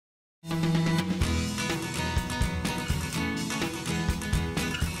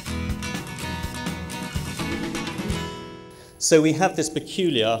So we have this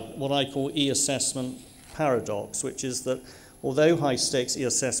peculiar, what I call e-assessment paradox, which is that although high-stakes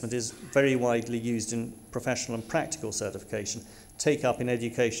e-assessment is very widely used in professional and practical certification, take-up in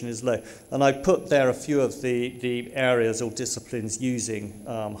education is low. And I put there a few of the areas or disciplines using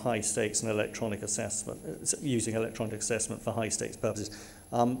high-stakes and electronic assessment, using electronic assessment for high-stakes purposes.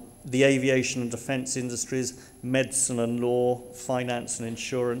 The aviation and defence industries, medicine and law, finance and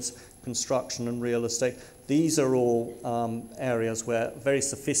insurance, construction and real estate. These are all areas where very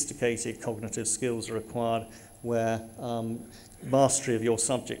sophisticated cognitive skills are required, where mastery of your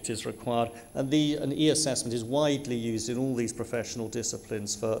subject is required, and an e-assessment is widely used in all these professional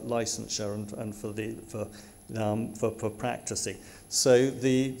disciplines for licensure and for practicing. So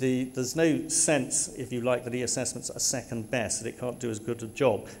there's no sense, if you like, that e-assessments are second best, that it can't do as good a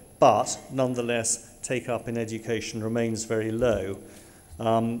job, but nonetheless, take-up in education remains very low,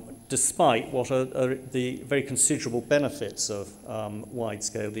 despite what are the very considerable benefits of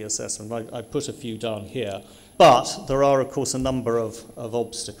wide-scale e-assessment. I put a few down here. But there are, of course, a number of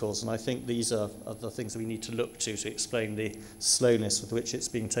obstacles, and I think these are the things that we need to look to explain the slowness with which it's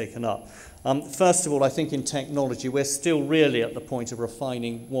being taken up. First of all, I think in technology, we're still really at the point of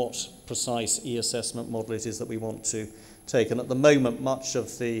refining what precise e-assessment model it is that we want to take. And at the moment, much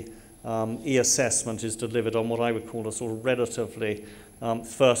of the e-assessment is delivered on what I would call a sort of relatively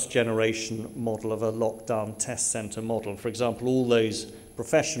first-generation model of a lockdown test centre model. For example, all those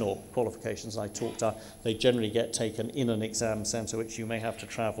professional qualifications I talked about, they generally get taken in an exam centre, which you may have to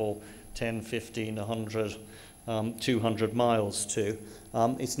travel 10, 15, 100, 200 miles to.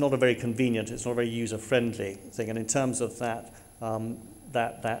 It's not a very convenient, it's not a very user-friendly thing. And in terms of that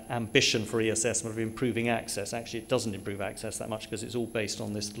ambition for e-assessment of improving access, actually it doesn't improve access that much because it's all based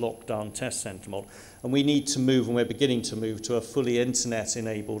on this lockdown test centre model. And we need to move, and we're beginning to move, to a fully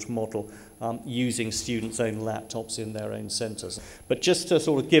internet-enabled model using students' own laptops in their own centres. But just to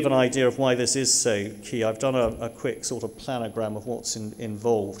sort of give an idea of why this is so key, I've done a quick sort of planogram of what's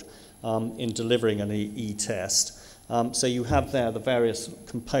involved in delivering an e-test. So you have there the various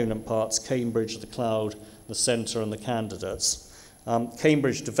component parts: Cambridge, the cloud, the centre, and the candidates.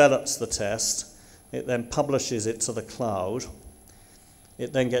 Cambridge develops the test, it then publishes it to the cloud,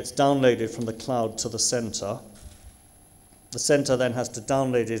 it then gets downloaded from the cloud to the centre. The centre then has to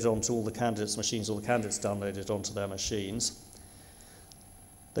download it onto all the candidates' machines, or the candidates download it onto their machines.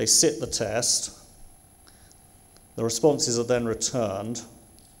 They sit the test, the responses are then returned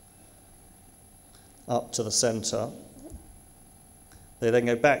up to the centre, they then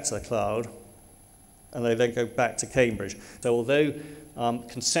go back to the cloud, and they then go back to Cambridge. So although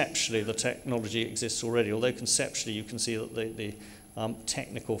conceptually the technology exists already, although conceptually you can see that the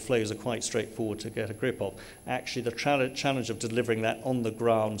technical flows are quite straightforward to get a grip of, actually the challenge of delivering that on the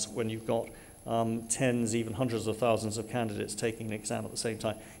ground when you've got tens, even hundreds of thousands of candidates taking an exam at the same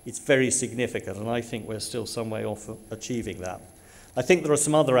time, it's very significant, and I think we're still some way off of achieving that. I think there are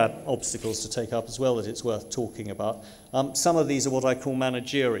some other obstacles to take up as well that it's worth talking about. Some of these are what I call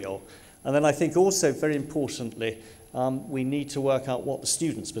managerial. And then I think also, very importantly, we need to work out what the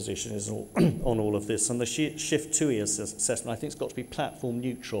student's position is on all of this. And the shift to e-assessment, I think, has got to be platform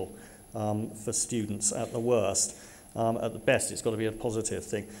neutral for students at the worst. At the best, it's got to be a positive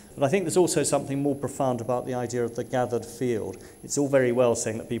thing. But I think there's also something more profound about the idea of the gathered field. It's all very well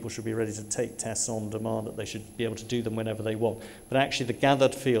saying that people should be ready to take tests on demand, that they should be able to do them whenever they want. But actually the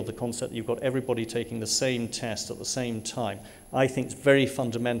gathered field, the concept that you've got everybody taking the same test at the same time, I think is very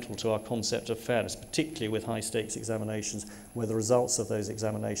fundamental to our concept of fairness, particularly with high-stakes examinations, where the results of those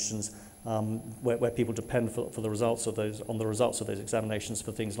examinations where people depend for the results of those examinations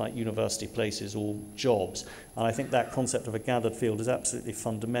for things like university places or jobs. And I think that concept of a gathered field is absolutely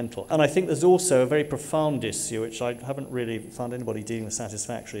fundamental. And I think there's also a very profound issue, which I haven't really found anybody dealing with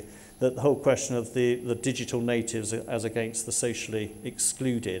satisfactorily, that the whole question of the digital natives as against the socially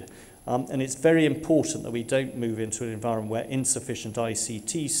excluded. And it's very important that we don't move into an environment where insufficient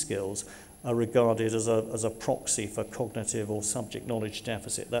ICT skills are regarded as a proxy for cognitive or subject knowledge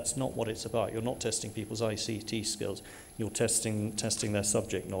deficit. That's not what it's about. You're not testing people's ICT skills. You're testing their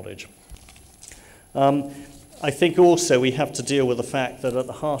subject knowledge. I think also we have to deal with the fact that at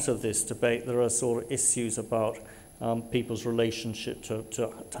the heart of this debate there are sort of issues about people's relationship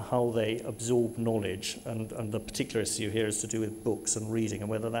to how they absorb knowledge, and the particular issue here is to do with books and reading, and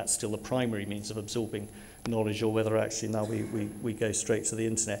whether that's still the primary means of absorbing knowledge or whether actually now we go straight to the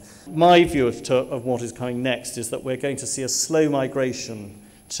internet. My view of what is coming next is that we're going to see a slow migration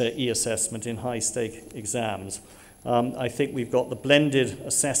to e-assessment in high-stake exams. I think we've got the blended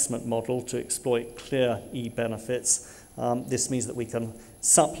assessment model to exploit clear e-benefits. This means that we can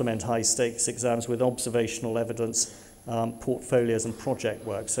supplement high-stakes exams with observational evidence portfolios and project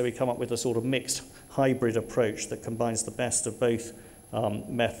work. So we come up with a sort of mixed hybrid approach that combines the best of both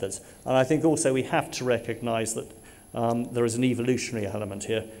methods. And I think also we have to recognise that there is an evolutionary element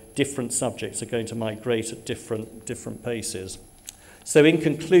here. Different subjects are going to migrate at different paces. So in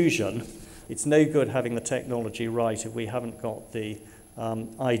conclusion, it's no good having the technology right if we haven't got the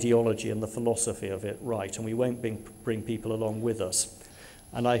ideology and the philosophy of it right, and we won't bring people along with us.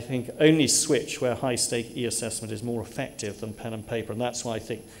 And I think only switch where high-stake e-assessment is more effective than pen and paper, and that's why I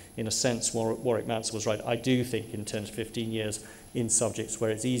think, in a sense, Warwick Manson was right. I do think in 10 to 15 years, in subjects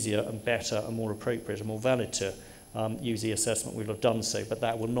where it's easier and better and more appropriate and more valid to use e-assessment, we'll have done so, but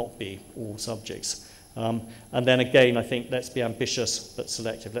that will not be all subjects. And then again, I think let's be ambitious but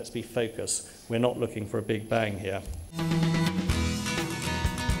selective, let's be focused. We're not looking for a big bang here.